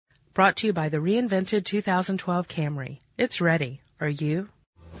Brought to you by the reinvented 2012 Camry. It's ready. Are you?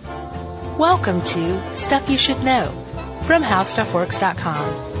 Welcome to Stuff You Should Know from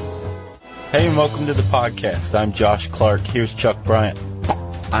HowStuffWorks.com. Hey, and welcome to the podcast. I'm Josh Clark. Here's Chuck Bryant.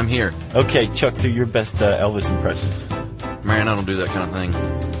 I'm here. Okay, Chuck, do your best Elvis impression. Man, I don't do that kind of thing.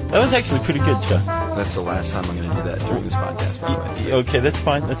 That was actually pretty good, Chuck. That's the last time I'm going to do that during this podcast, by the way. Okay, that's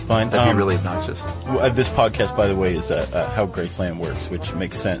fine. That's fine. That'd be really obnoxious. This podcast, by the way, is How Graceland Works, which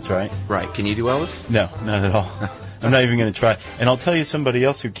makes sense, right? Right. Can you do Elvis? No, not at all. I'm not even going to try. And I'll tell you somebody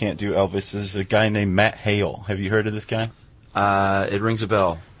else who can't do Elvis. There's a guy named Matt Hale. Have you heard of this guy? It rings a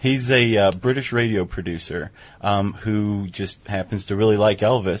bell. He's a British radio producer who just happens to really like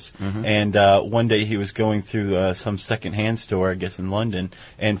Elvis. Mm-hmm. And one day he was going through some secondhand store, I guess in London,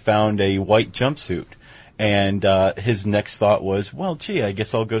 and found a white jumpsuit. And his next thought was, well, gee, I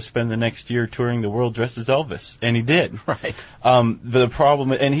guess I'll go spend the next year touring the world dressed as Elvis. And he did. Right. The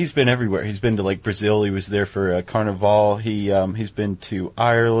problem, and he's been everywhere. He's been to, like, Brazil. He was there for Carnival. He's been to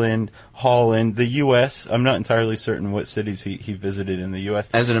Ireland, Holland, the U.S. I'm not entirely certain what cities he visited in the U.S.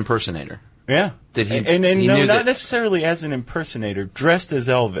 As an impersonator. Yeah. Did he? And he no, knew not that, necessarily as an impersonator, dressed as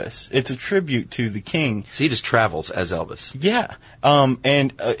Elvis. It's a tribute to the king. So he just travels as Elvis. Yeah.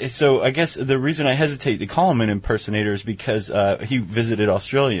 So I guess the reason I hesitate to call him an impersonator is because he visited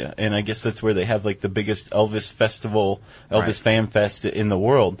Australia, and I guess that's where they have like the biggest Elvis festival, Elvis Fan Fest in the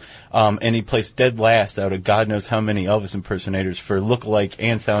world. And he placed dead last out of God knows how many Elvis impersonators for look-alike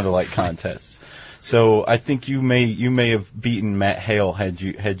and sound-alike contests. So I think you may have beaten Matt Hale had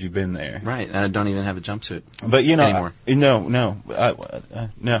you been there. Right, and I don't even have a jumpsuit. But anymore. No.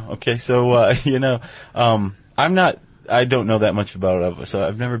 Okay, so I don't know that much about Elvis. So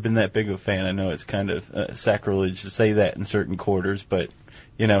I've never been that big of a fan. I know it's kind of sacrilege to say that in certain quarters, but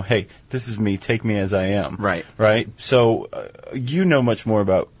hey, this is me. Take me as I am. Right. Right. So you know much more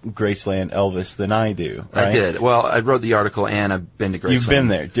about Graceland Elvis than I do. Right? I did. Well, I wrote the article, and I've been to Graceland. You've been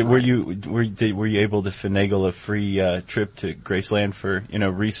there. Were you able to finagle a free trip to Graceland for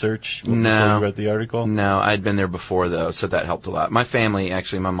research before you wrote the article? No, I'd been there before though, so that helped a lot. My family,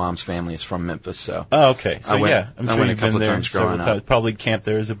 actually, my mom's family is from Memphis, so. Oh, okay. So I'm sure you've you've been there several times. Probably camped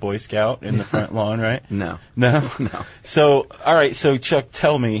there as a Boy Scout in the front lawn, right? No. No. So, all right. So Chuck,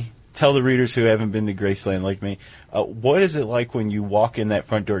 tell the readers who haven't been to Graceland like me, what is it like when you walk in that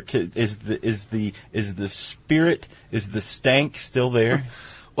front door? Is the spirit, is the stank still there?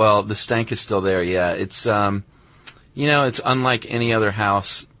 Well, the stank is still there. Yeah, it's it's unlike any other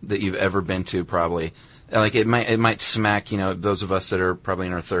house that you've ever been to. Probably, like it might smack. Those of us that are probably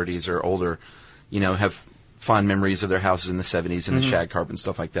in our 30s or older, have fond memories of their houses in the 70s and the shag carpet and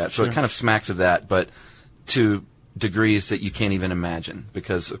stuff like that. So it kind of smacks of that, but to degrees that you can't even imagine,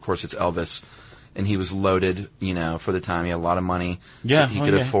 because of course it's Elvis, and he was loaded, for the time. He had a lot of money. Yeah. So he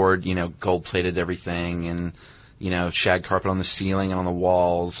could afford, gold-plated everything and, shag carpet on the ceiling and on the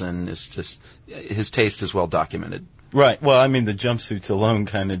walls, and it's just, his taste is well documented. Right. Well, I mean, the jumpsuits alone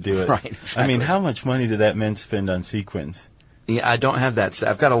kind of do it. Right. Exactly. I mean, how much money did that man spend on sequins? Yeah, I don't have that.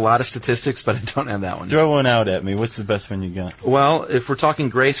 I've got a lot of statistics, but I don't have that one. Throw one out at me. What's the best one you got? Well, if we're talking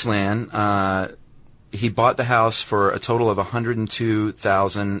Graceland, he bought the house for a total of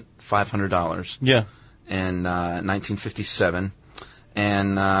 $102,500. Yeah. In 1957.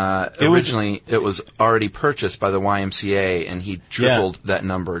 And originally it was already purchased by the YMCA, and he tripled that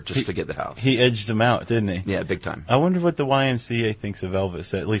number just to get the house. He edged him out, didn't he? Yeah, big time. I wonder what the YMCA thinks of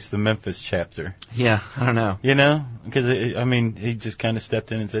Elvis, at least the Memphis chapter. Yeah, I don't know. Because, he just kind of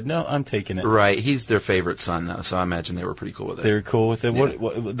stepped in and said, no, I'm taking it. Right. He's their favorite son, though, so I imagine they were pretty cool with it. They were cool with it. Yeah.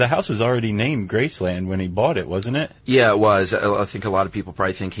 What, the house was already named Graceland when he bought it, wasn't it? Yeah, it was. I think a lot of people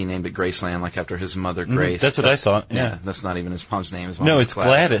probably think he named it Graceland, like after his mother, Grace. That's what I thought, yeah. That's not even his mom's name. No, it's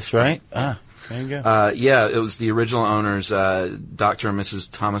Gladys, right? Ah, there you go. Yeah, it was the original owners, Dr. and Mrs.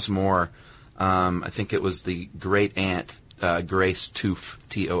 Thomas Moore. I think it was the great aunt, Grace Toof,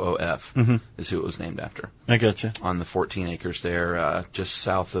 Toof, is who it was named after. I gotcha. On the 14 acres there, just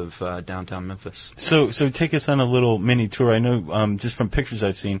south of downtown Memphis. So take us on a little mini tour. I know, just from pictures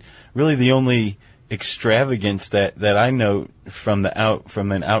I've seen, really the only extravagance that I know from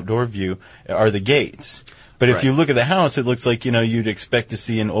an outdoor view are the gates. But if you look at the house, it looks like, you'd expect to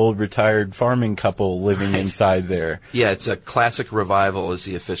see an old retired farming couple living inside there. Yeah, it's a classic revival is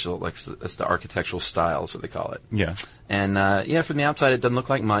the official, that's the architectural style is what they call it. Yeah. And, from the outside it doesn't look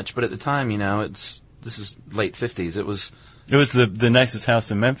like much, but at the time, this is late 50s. It was the nicest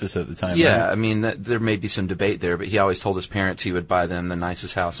house in Memphis at the time. Yeah, right? I mean, there may be some debate there, but he always told his parents he would buy them the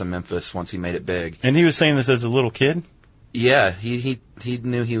nicest house in Memphis once he made it big. And he was saying this as a little kid? Yeah, he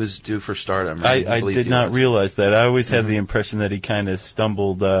knew he was due for stardom. Right? I did not realize that. I always had the impression that he kind of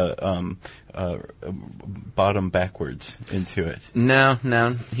stumbled bottom backwards into it. No,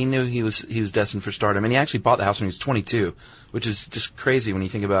 he knew he was destined for stardom, and he actually bought the house when he was 22, which is just crazy when you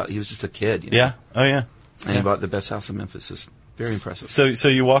think about he was just a kid. You know? Yeah. Oh yeah. And he bought the best house in Memphis. It's very impressive. So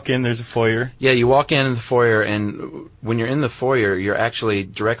you walk in, there's a foyer. Yeah, you walk in the foyer, and when you're in the foyer, you're actually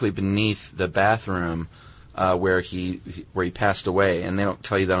directly beneath the bathroom where he passed away, and they don't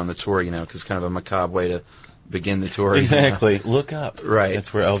tell you that on the tour, because it's kind of a macabre way to begin the tour. Exactly. Look up. Right.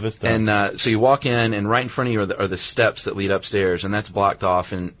 That's where Elvis died. And so you walk in, and right in front of you are the steps that lead upstairs, and that's blocked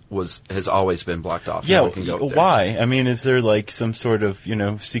off and has always been blocked off. Yeah. No one can go up there. Why? I mean, is there like some sort of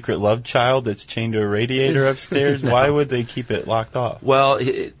secret love child that's chained to a radiator upstairs? No. Why would they keep it locked off? Well,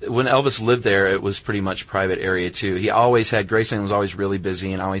 when Elvis lived there, it was pretty much private area too. He always had Graceland was always really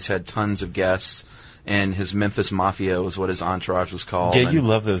busy and always had tons of guests. And his Memphis Mafia was what his entourage was called. Yeah, you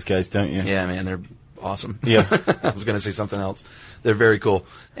love those guys, don't you? Yeah, man, they're awesome. Yeah. I was going to say something else. They're very cool.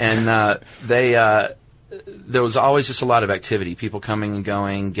 And there was always just a lot of activity, people coming and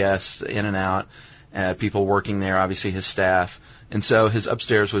going, guests in and out, people working there, obviously his staff. And so his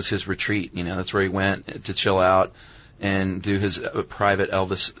upstairs was his retreat. That's where he went to chill out and do his private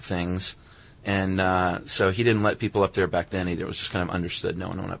Elvis things. And so he didn't let people up there back then either. It was just kind of understood no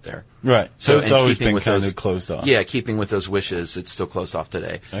one went up there. Right. So it's always been with kind of closed off. Yeah, keeping with those wishes, it's still closed off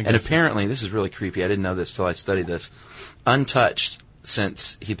today. And apparently, this is really creepy. I didn't know this till I studied this. Untouched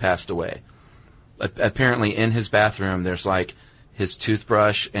since he passed away. Apparently, in his bathroom, there's like his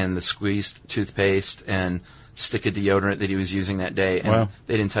toothbrush and the squeezed toothpaste and stick of deodorant that he was using that day, and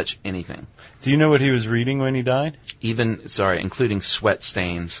they didn't touch anything. Do you know what he was reading when he died? Including sweat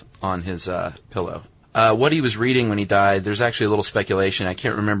stains on his pillow. What he was reading when he died, there's actually a little speculation. I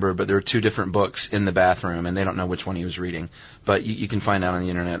can't remember, but there were 2 different books in the bathroom, and they don't know which one he was reading. But you can find out on the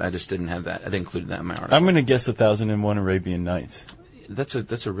internet. I just didn't have that. I didn't include that in my article. I'm going to guess 1001 Arabian Nights. That's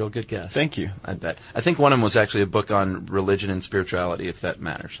a real good guess. Thank you. I bet. I think one of them was actually a book on religion and spirituality, if that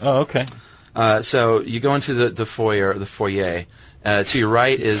matters. Oh, okay. So you go into the foyer. To your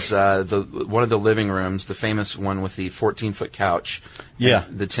right is one of the living rooms, the famous one with the 14-foot couch. Yeah.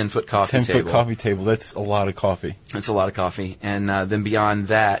 The 10-foot coffee table. 10-foot coffee table. That's a lot of coffee. That's a lot of coffee. And then beyond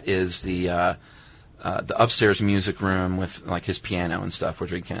that is the upstairs music room with like his piano and stuff,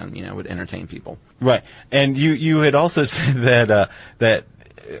 which would entertain people. Right. And you had also said that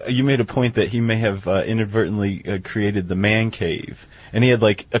you made a point that he may have inadvertently created the man cave. And he had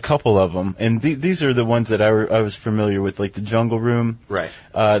like a couple of them, and these are the ones that I was familiar with, like the jungle room, right?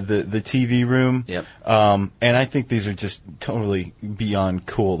 The TV room, yep. And I think these are just totally beyond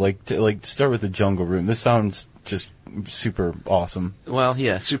cool. Like start with the jungle room. This sounds just super awesome. Well,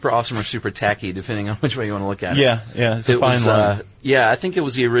 yeah, super awesome or super tacky, depending on which way you want to look at it. Yeah, it's a fine line. I think it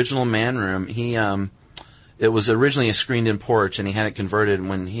was the original man room. It was originally a screened-in porch, and he had it converted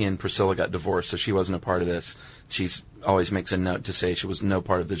when he and Priscilla got divorced, so she wasn't a part of this. She's always makes a note to say she was no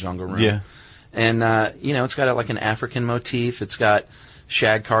part of the jungle room. Yeah. And, it's got like an African motif. It's got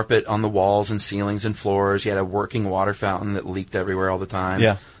shag carpet on the walls and ceilings and floors. He had a working water fountain that leaked everywhere all the time.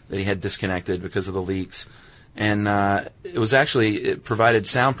 Yeah. That he had disconnected because of the leaks. And it provided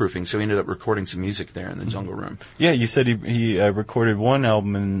soundproofing, so he ended up recording some music there in the jungle room. Yeah, you said he recorded one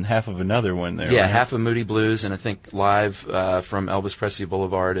album and half of another one there. Yeah, right? half of Moody Blues, and I think live from Elvis Presley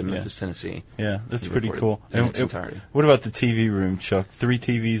Boulevard in Memphis, Tennessee. Yeah, that's pretty cool. In its entirety. What about the TV room, Chuck? 3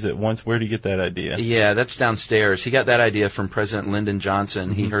 TVs at once. Where did he get that idea? Yeah, that's downstairs. He got that idea from President Lyndon Johnson.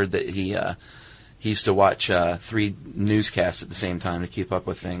 Mm-hmm. He heard that he used to watch 3 newscasts at the same time to keep up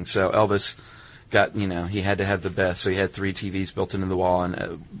with things. So Elvis he had to have the best, so he had 3 TVs built into the wall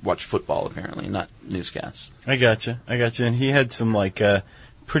and watched football, apparently, not newscasts. I gotcha. And he had some,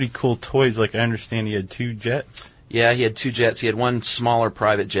 pretty cool toys. Like, I understand he had 2 jets. Yeah, he had 2 jets. He had one smaller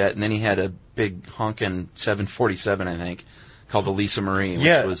private jet, and then he had a big honkin' 747, I think, called the Lisa Marie,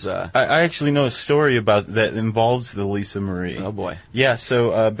 which was... I actually know a story about that involves the Lisa Marie. Oh, boy. Yeah,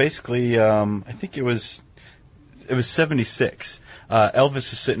 so basically, I think it was 76. Elvis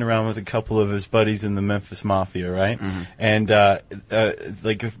was sitting around with a couple of his buddies in the Memphis Mafia, right? Mm-hmm. And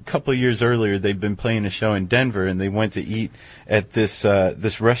like a couple of years earlier, they'd been playing a show in Denver, and they went to eat at this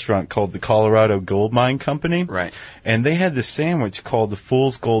restaurant called the Colorado Gold Mine Company. Right. And they had this sandwich called the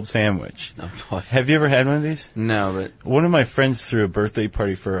Fool's Gold Sandwich. Oh, boy. Have you ever had one of these? No, but... One of my friends threw a birthday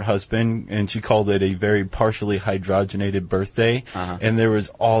party for her husband, and she called it a very partially hydrogenated birthday. Uh-huh. And there was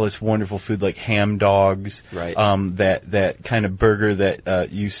all this wonderful food like ham dogs, right. That kind of burger that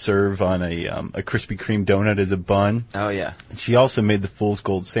you serve on a Krispy Kreme donut as a bun. Oh, yeah. And she also made the Fool's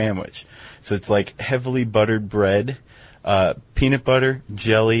Gold Sandwich. So it's like heavily buttered bread, peanut butter,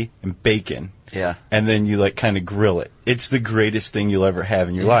 jelly, and bacon. Yeah. And then you like kind of grill it. It's the greatest thing you'll ever have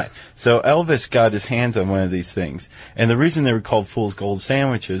in your life. So Elvis got his hands on one of these things, and the reason they were called Fool's Gold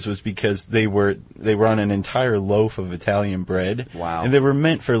sandwiches was because they were on an entire loaf of Italian bread. Wow. And they were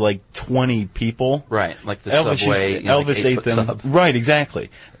meant for like 20 people. Right, like the Elvis Subway. Elvis ate them. Sub. Right,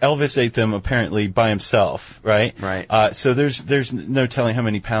 exactly. Elvis ate them apparently by himself. Right. Right. So there's no telling how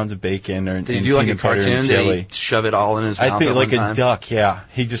many pounds of bacon or Did he do like a cartoon? Did he shove it all in his mouth? I think at like one a time? duck. Yeah,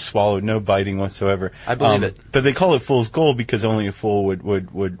 he just swallowed, no biting whatsoever. I believe it. But they call it Fool's Gold because only a fool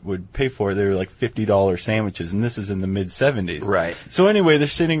would pay for it. They were like $50 sandwiches, and this is in the mid '70s. Right. So anyway, they're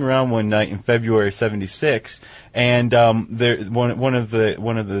sitting around one night in February '76, and one of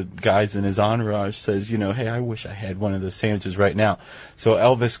the guys in his entourage says, hey, I wish I had one of those sandwiches right now. So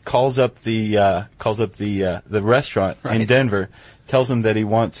Elvis calls up the restaurant in Denver, tells them that he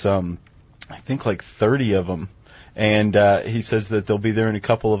wants I think like 30 of them. And he says that they'll be there in a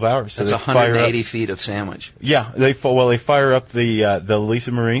couple of hours. So that's 180 feet of sandwich. Yeah, they fire up the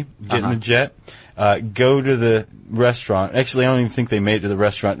Lisa Marie, get in the jet, go to the restaurant. Actually, I don't even think they made it to the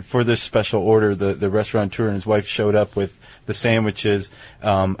restaurant. For this special order, the restaurateur and his wife showed up with the sandwiches,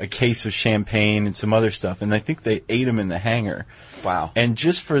 a case of champagne, and some other stuff. And I think they ate them in the hangar. Wow. And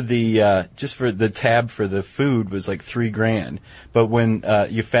just for the tab for the food was like $3,000. But when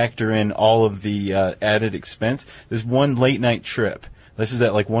you factor in all of the added expense, there's one late night trip. This is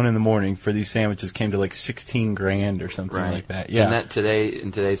at like 1 a.m. for these sandwiches came to like $16,000 or something like that. Yeah. And that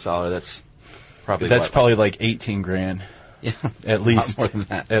in today's dollar, that's probably like $18,000. Yeah, at least. More than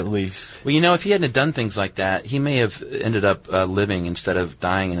that. At least. Well, if he hadn't done things like that, he may have ended up living instead of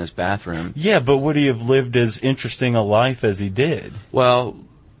dying in his bathroom. Yeah, but would he have lived as interesting a life as he did? Well,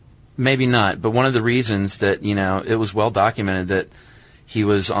 maybe not. But one of the reasons that, it was well documented that he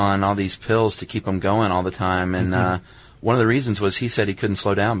was on all these pills to keep him going all the time. And one of the reasons was he said he couldn't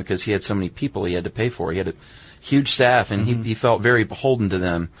slow down because he had so many people he had to pay for. He had a huge staff, and he felt very beholden to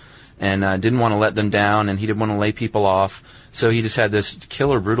them. And didn't want to let them down, and he didn't want to lay people off. So he just had this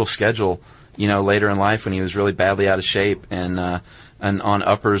killer, brutal schedule, later in life when he was really badly out of shape and on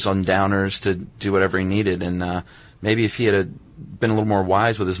uppers, on downers to do whatever he needed. And maybe if he had been a little more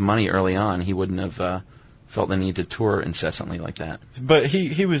wise with his money early on, he wouldn't have felt the need to tour incessantly like that. But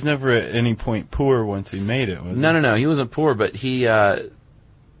he was never at any point poor once he made it, was he? No. He wasn't poor, but he definitely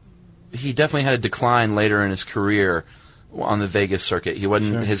had a decline later in his career on the Vegas circuit. He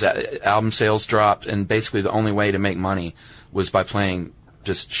wasn't. Sure. His album sales dropped, and basically the only way to make money was by playing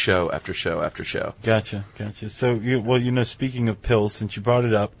just show after show after show. Gotcha. So, speaking of pills, since you brought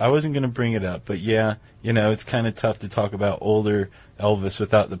it up, I wasn't going to bring it up, but yeah, it's kind of tough to talk about older Elvis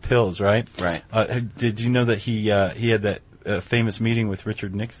without the pills, right? Right. Did you know that he had that famous meeting with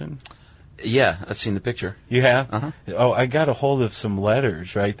Richard Nixon? Yeah, I've seen the picture. You have? Uh-huh. Oh, I got a hold of some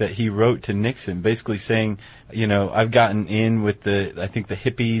letters, right, that he wrote to Nixon, basically saying, I've gotten in with the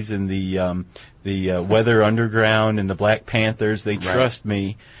hippies and the Weather Underground and the Black Panthers. They trust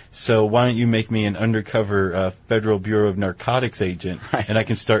me. So why don't you make me an undercover Federal Bureau of Narcotics agent, and I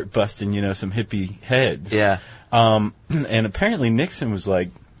can start busting, some hippie heads. Yeah. And apparently Nixon was like,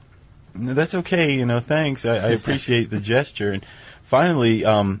 that's okay, thanks. I appreciate the gesture. And finally,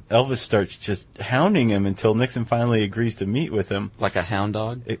 Elvis starts just hounding him until Nixon finally agrees to meet with him. Like a hound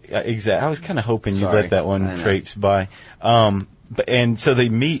dog? Exactly. I was kind of hoping you'd let that one traipse by. And so they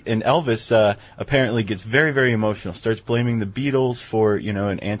meet, and Elvis apparently gets very, very emotional, starts blaming the Beatles for,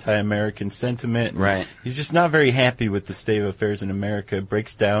 an anti-American sentiment. Right. He's just not very happy with the state of affairs in America,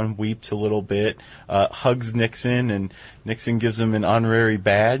 breaks down, weeps a little bit, hugs Nixon, and Nixon gives him an honorary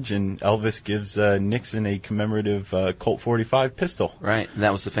badge, and Elvis gives Nixon a commemorative Colt .45 pistol. Right. And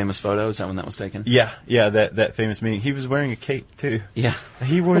that was the famous photo? Is that when that was taken? Yeah, that famous meeting. He was wearing a cape, too. Yeah.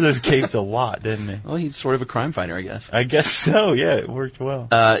 He wore those capes a lot, didn't he? Well, he's sort of a crime fighter, I guess. I guess so, yeah. It worked well.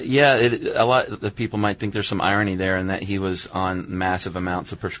 A lot of people might think there's some irony there in that he was on massive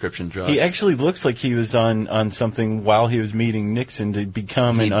amounts of prescription drugs. He actually looks like he was on something while he was meeting Nixon to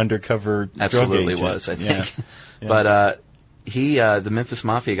become an undercover drug agent. Absolutely was, I think. Yeah. But the Memphis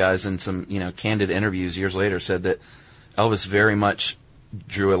Mafia guys in some candid interviews years later said that Elvis very much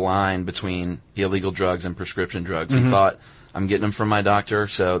drew a line between the illegal drugs and prescription drugs. He thought, I'm getting them from my doctor,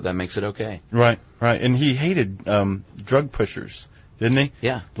 so that makes it okay. Right. And he hated drug pushers, didn't he?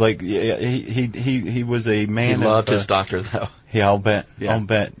 Yeah. Like he was a man. He loved his doctor, though. Yeah, I'll bet. Yeah. I'll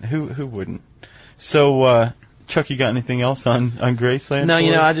bet. Who wouldn't? So, Chuck, you got anything else on Graceland? No,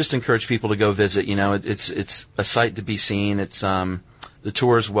 I just encourage people to go visit. It's a sight to be seen. It's The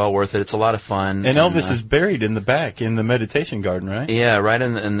tour is well worth it. It's a lot of fun. And Elvis is buried in the back in the meditation garden, right? Yeah, right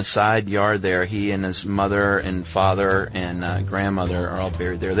in the side yard there. He and his mother and father and grandmother are all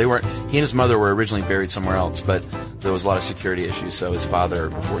buried there. He and his mother were originally buried somewhere else, but there was a lot of security issues, so his father,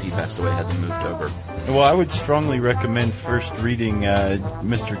 before he passed away, had them moved over. Well, I would strongly recommend first reading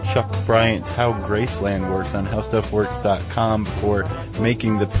Mr. Chuck Bryant's How Graceland Works on HowStuffWorks.com before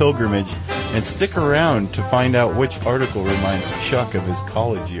making the pilgrimage. And stick around to find out which article reminds Chuck of his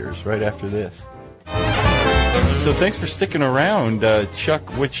college years right after this. So thanks for sticking around. Chuck,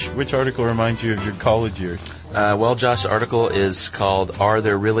 which article reminds you of your college years? Well, Josh, the article is called Are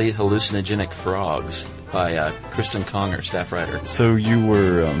There Really Hallucinogenic Frogs? By Kristen Conger, staff writer. So you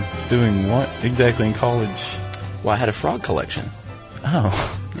were doing what exactly in college? Well, I had a frog collection.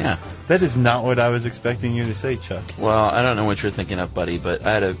 Oh. Yeah. That is not what I was expecting you to say, Chuck. Well, I don't know what you're thinking of, buddy, but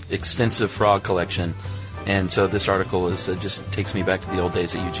I had an extensive frog collection, and so this article just takes me back to the old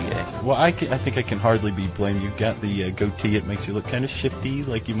days at UGA. Well, I think I can hardly be blamed. You've got the goatee. It makes you look kind of shifty,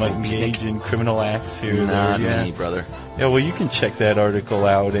 like you might engage in criminal acts here or there. Not me, brother. Yeah, well, you can check that article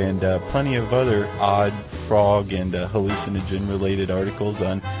out and plenty of other odd frog and hallucinogen-related articles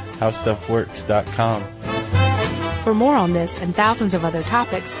on HowStuffWorks.com. For more on this and thousands of other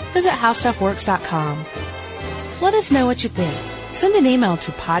topics, visit HowStuffWorks.com. Let us know what you think. Send an email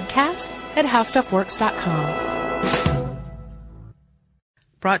to podcast@HowStuffWorks.com.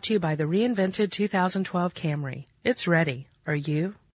 Brought to you by the reinvented 2012 Camry. It's ready. Are you?